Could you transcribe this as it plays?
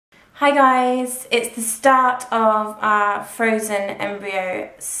Hi guys, it's the start of our frozen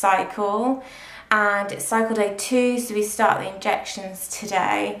embryo cycle and it's cycle day 2, so we start the injections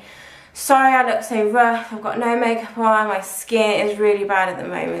today. Sorry I look so rough, I've got no makeup on, my skin is really bad at the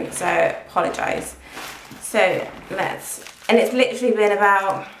moment, so apologise. So and it's literally been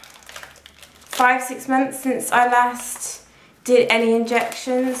about 5-6 months since I last did any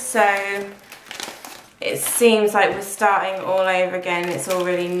injections, so it seems like we're starting all over again. It's all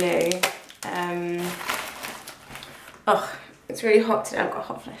really new. Oh, it's really hot today. I've got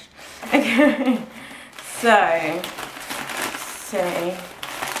hot flash. Okay, so see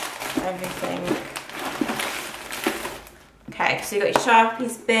everything. Okay, so you've got your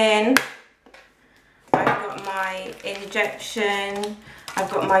Sharpie's bin. I've got my injection. I've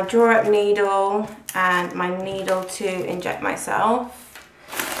got my draw up needle and my needle to inject myself.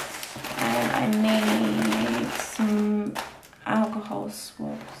 And I need some alcohol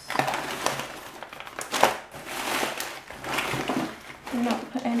swabs.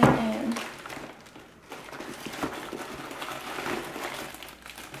 Not put any in.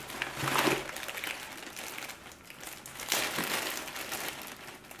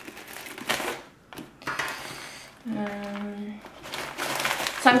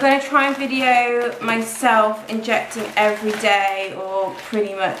 So I'm going to try and video myself injecting every day, or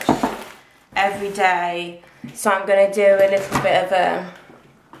pretty much every day. So I'm going to do a little bit of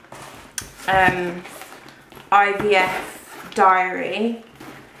a IVF diary.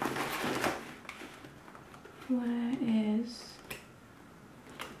 Where is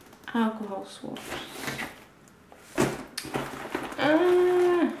alcohol swabs?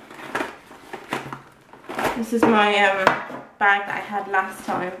 This is my bag that I had last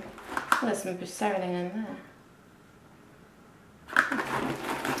time. Oh, there's some buserelin in there.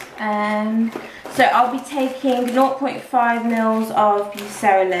 So I'll be taking 0.5 mils of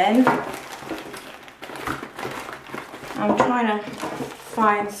buserelin. I'm trying to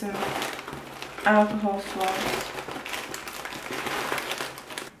find some alcohol swabs.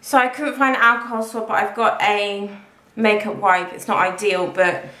 So I couldn't find an alcohol swab, but I've got a makeup wipe. It's not ideal,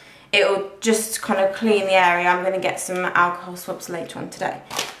 but it'll just kind of clean the area. I'm going to get some alcohol swabs later on today.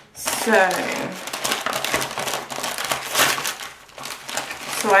 So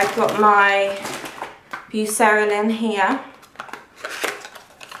I've got my buserelin here.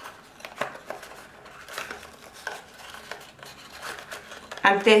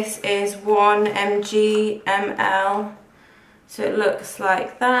 And this is 1 mg/ml. So it looks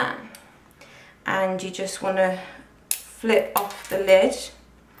like that. And you just want to flip off the lid.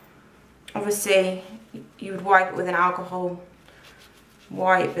 Obviously, you would wipe it with an alcohol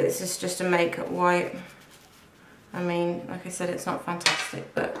wipe, but this is just a makeup wipe. I mean, like I said, it's not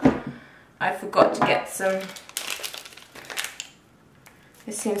fantastic, but I forgot to get some.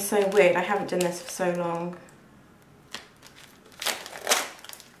 It seems so weird. I haven't done this for so long.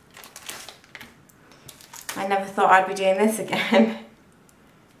 I never thought I'd be doing this again.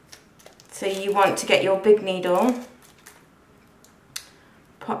 So you want to get your big needle,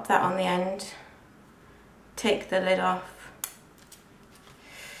 pop that on the end, take the lid off,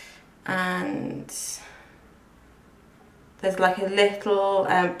 and there's like a little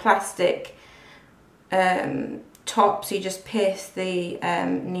plastic top, so you just pierce the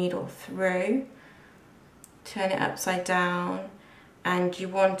needle through, turn it upside down, and you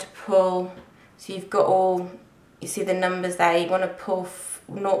want to pull, so you've got all, you see the numbers there, you want to pull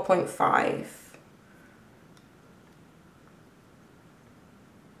 0.5.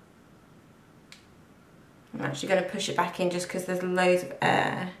 I'm actually going to push it back in just because there's loads of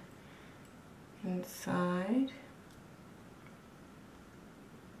air inside.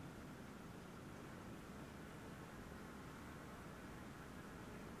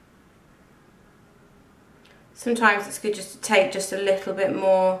 Sometimes it's good just to take just a little bit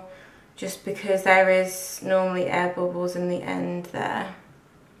more, just because there is normally air bubbles in the end there.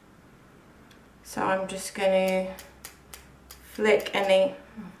 So I'm just going to flick any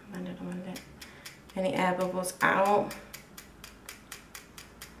air bubbles out.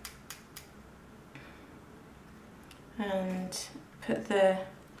 And put the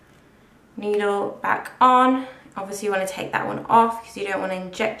needle back on. Obviously you want to take that one off because you don't want to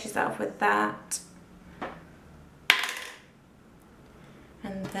inject yourself with that.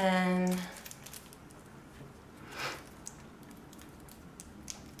 And then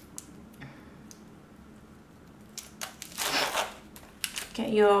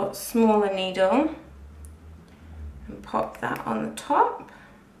get your smaller needle and pop that on the top.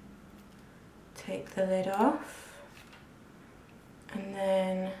 Take the lid off and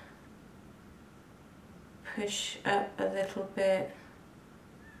then push up a little bit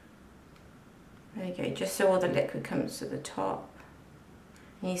There you go, just so all the liquid comes to the top.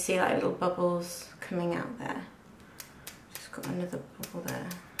 And you see like little bubbles coming out there. Just got another bubble there.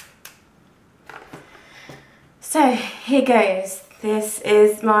 So here goes. This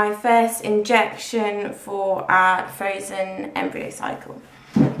is my first injection for our frozen embryo cycle.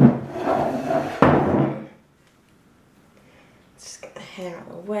 Just get the hair out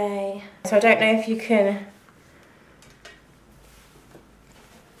of the way. So I don't know if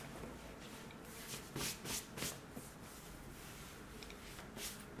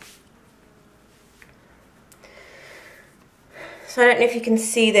you can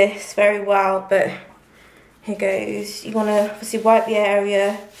see this very well, but here goes. You want to obviously wipe the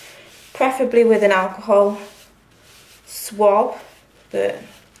area, preferably with an alcohol swab, but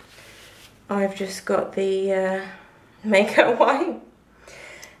I've just got the makeup wipe.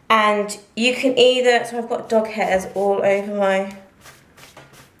 And you can either, so I've got dog hairs all over my,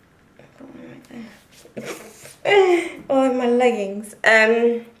 all over my leggings.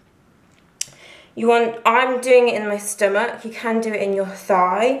 I'm doing it in my stomach, you can do it in your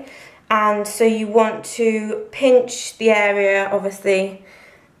thigh. And so you want to pinch the area, obviously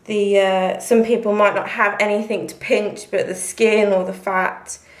some people might not have anything to pinch but the skin or the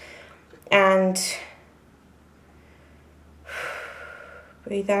fat, and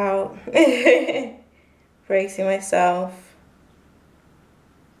breathe out, bracing myself.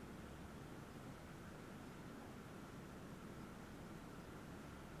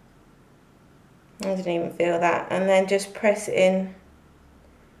 I didn't even feel that. And then just press it in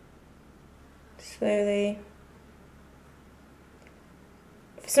slowly.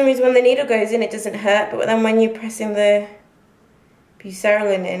 For some reason when the needle goes in it doesn't hurt, but then when you're pressing the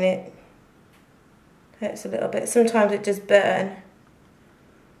buserolin in it hurts a little bit. Sometimes it does burn.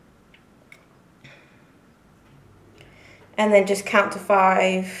 And then just count to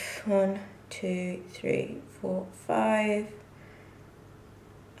 5. 1, 2, 3, 4, 5.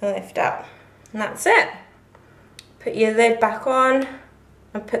 And lift up. And that's it. Put your lid back on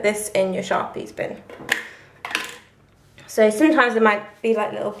and put this in your Sharpies bin. So sometimes there might be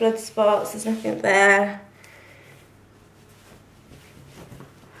like little blood spots, there's nothing there.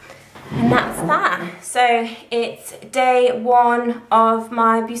 And that's that. So it's day 1 of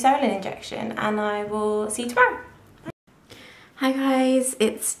my buserolin injection, and I will see you tomorrow. Hi guys,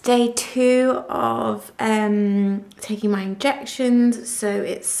 it's day 2 of taking my injections. So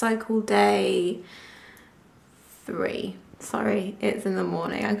it's cycle day 3. Sorry, it's in the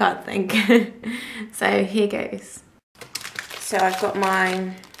morning, I can't think. So here goes. So I've got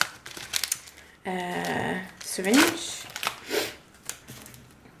my syringe,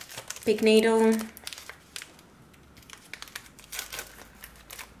 big needle,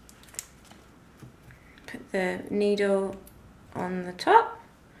 put the needle on the top,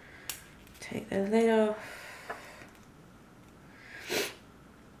 take the lid off.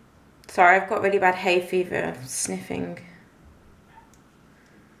 Sorry, I've got really bad hay fever, sniffing.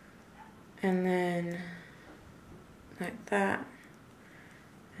 And then like that,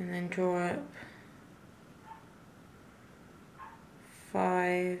 and then draw up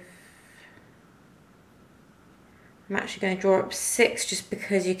 5. I'm actually going to draw up 6 just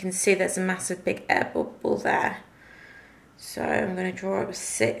because you can see there's a massive big air bubble there. So I'm going to draw up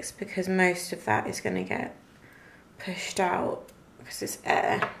 6 because most of that is going to get pushed out because it's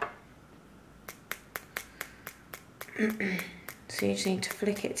air. So you just need to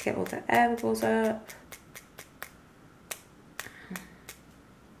flick it to get all the air bubbles up.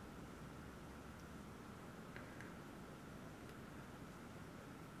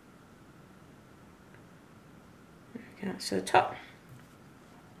 That's to the top.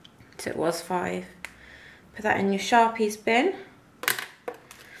 So it was 5. Put that in your Sharpies bin.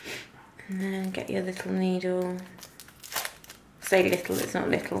 And then get your little needle. Say little, it's not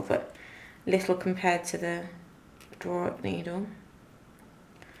little, but little compared to the draw up needle.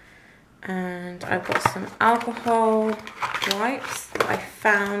 And I've got some alcohol wipes that I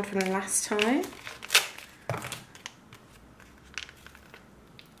found from last time.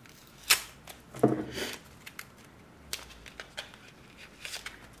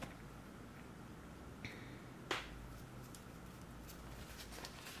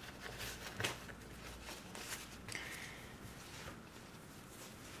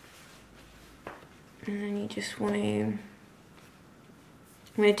 And then you just want to, I'm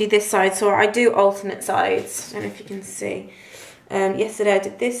going to do this side, so I do alternate sides, I don't know if you can see. Yesterday I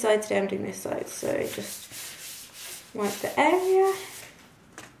did this side, today I'm doing this side, so just wipe the area,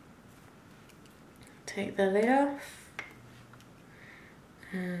 take the lid off,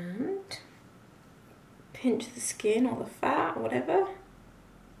 and pinch the skin or the fat or whatever.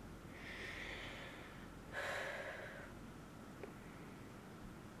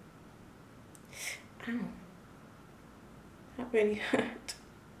 Ow. That really hurt.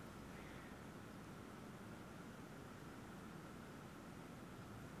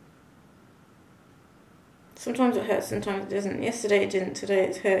 Sometimes it hurts, sometimes it doesn't. Yesterday it didn't, today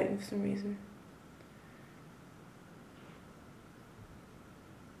it's hurting for some reason.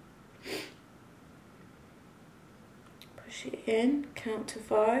 Push it in, count to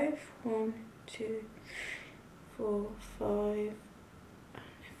 5. 1, 2, 4, 5, and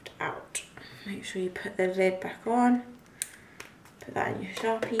lift out. Make sure you put the lid back on. Put that in your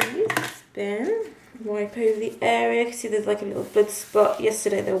Sharpies. Spin. Wipe over the area. You can see there's like a little blood spot.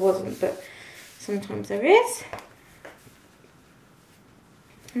 Yesterday there wasn't, but sometimes there is.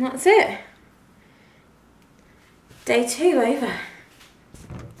 And that's it. Day 2 over.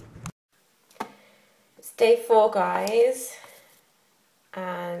 It's day 4, guys.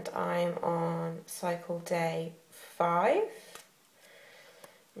 And I'm on cycle day 5.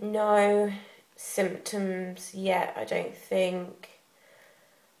 No symptoms yet, I don't think.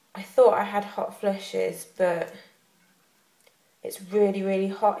 I thought I had hot flushes, but it's really, really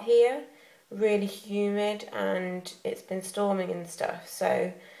hot here, really humid, and it's been storming and stuff,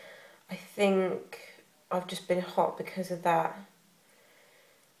 so I think I've just been hot because of that.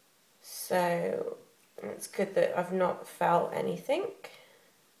 So it's good that I've not felt anything.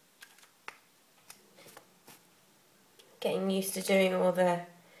 Getting used to doing all the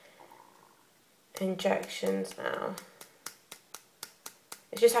injections now.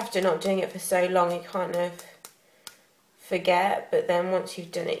 It's just after not doing it for so long, you kind of forget, but then once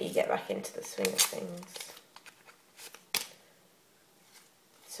you've done it, you get back into the swing of things.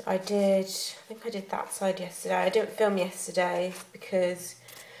 So I think I did that side yesterday. I didn't film yesterday because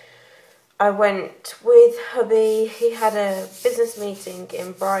I went with hubby. He had a business meeting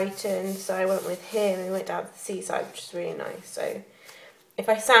in Brighton, so I went with him and we went down to the seaside, which is really nice. So if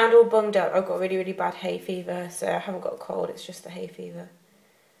I sound all bunged up, I've got really, really bad hay fever, so I haven't got a cold, it's just the hay fever.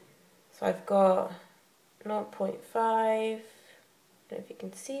 So I've got 0.5, I don't know if you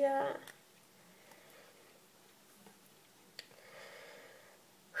can see that.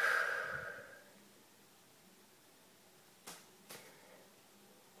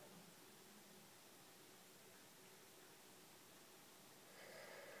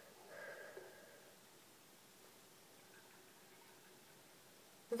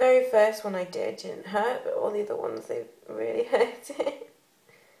 The very first one I did didn't hurt, but all the other ones, they really hurt.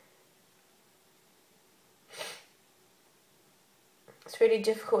 It's really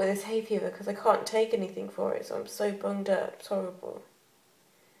difficult with this hay fever because I can't take anything for it, so I'm so bunged up. It's horrible.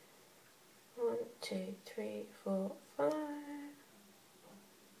 1, 2, 3, 4, 5.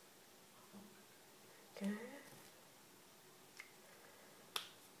 Go.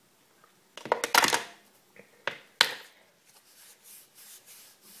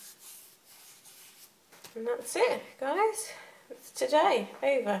 And that's it, guys. It's today,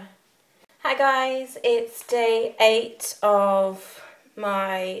 over. Hi guys, it's day 8 of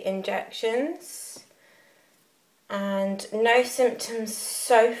my injections and no symptoms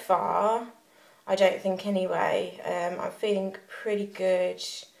so far, I don't think anyway. I'm feeling pretty good.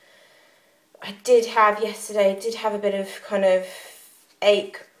 I did have a bit of kind of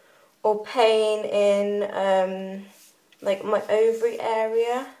ache or pain in like my ovary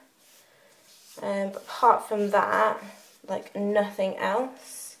area. But apart from that, like nothing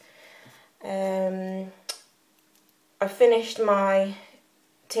else. I finished my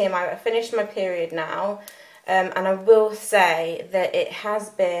TMI, I finished my period now, and I will say that it has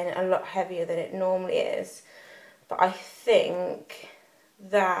been a lot heavier than it normally is, but I think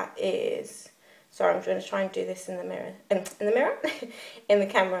that is, sorry, I'm going to try and do this in the mirror, in the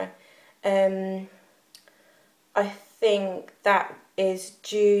camera. I think that is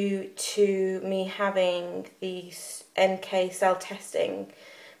due to me having the NK cell testing,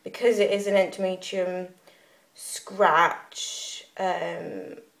 because it is an endometrium scratch.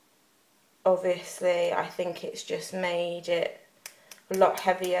 Obviously I think it's just made it a lot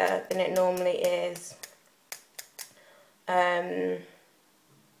heavier than it normally is, because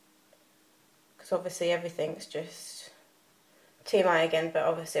obviously everything's just TMI again, but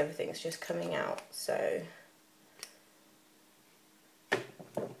obviously everything's just coming out, so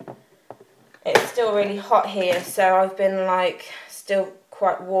it's still really hot here, so I've been like still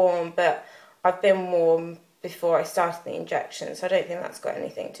quite warm, but I've been warm before I started the injection, so I don't think that's got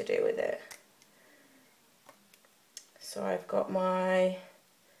anything to do with it. So I've got my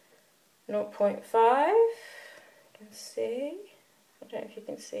 0.5, you can see, I don't know if you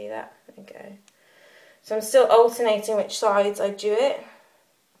can see that, there we go. So I'm still alternating which sides I do it.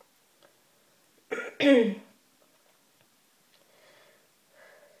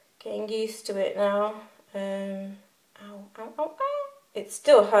 Getting used to it now. Ow, ow, ow, ow. It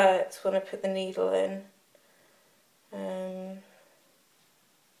still hurts when I put the needle in.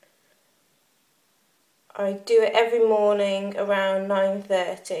 I do it every morning around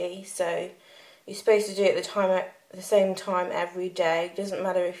 9:30, so you're supposed to do it at the same time every day. It doesn't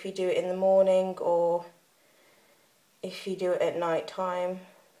matter if you do it in the morning or if you do it at night time.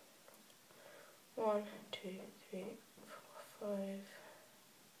 1, 2, 3, 4, 5.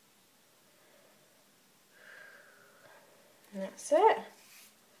 And that's it.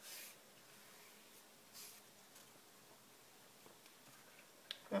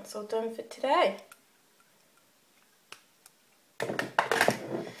 That's all done for today.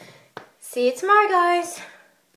 See you tomorrow, guys.